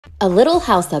A little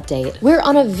house update. We're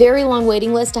on a very long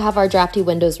waiting list to have our DRAFTY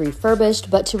windows refurbished,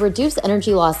 but to reduce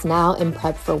energy loss now and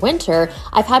prep for winter,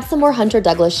 I've had some more Hunter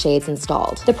Douglas shades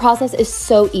installed. The process is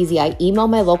so easy. I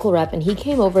emailed my local rep and he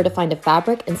came over to find a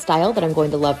fabric and style that I'm going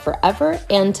to love forever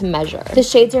and to measure. The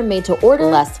shades are made to order,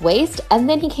 less waste, and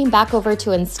then he came back over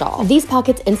to install. These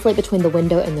pockets insulate between the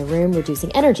window and the room,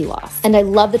 reducing energy loss. And I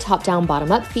love the top-down,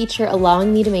 bottom-up feature,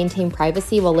 allowing me to maintain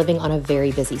privacy while living on a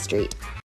very busy street.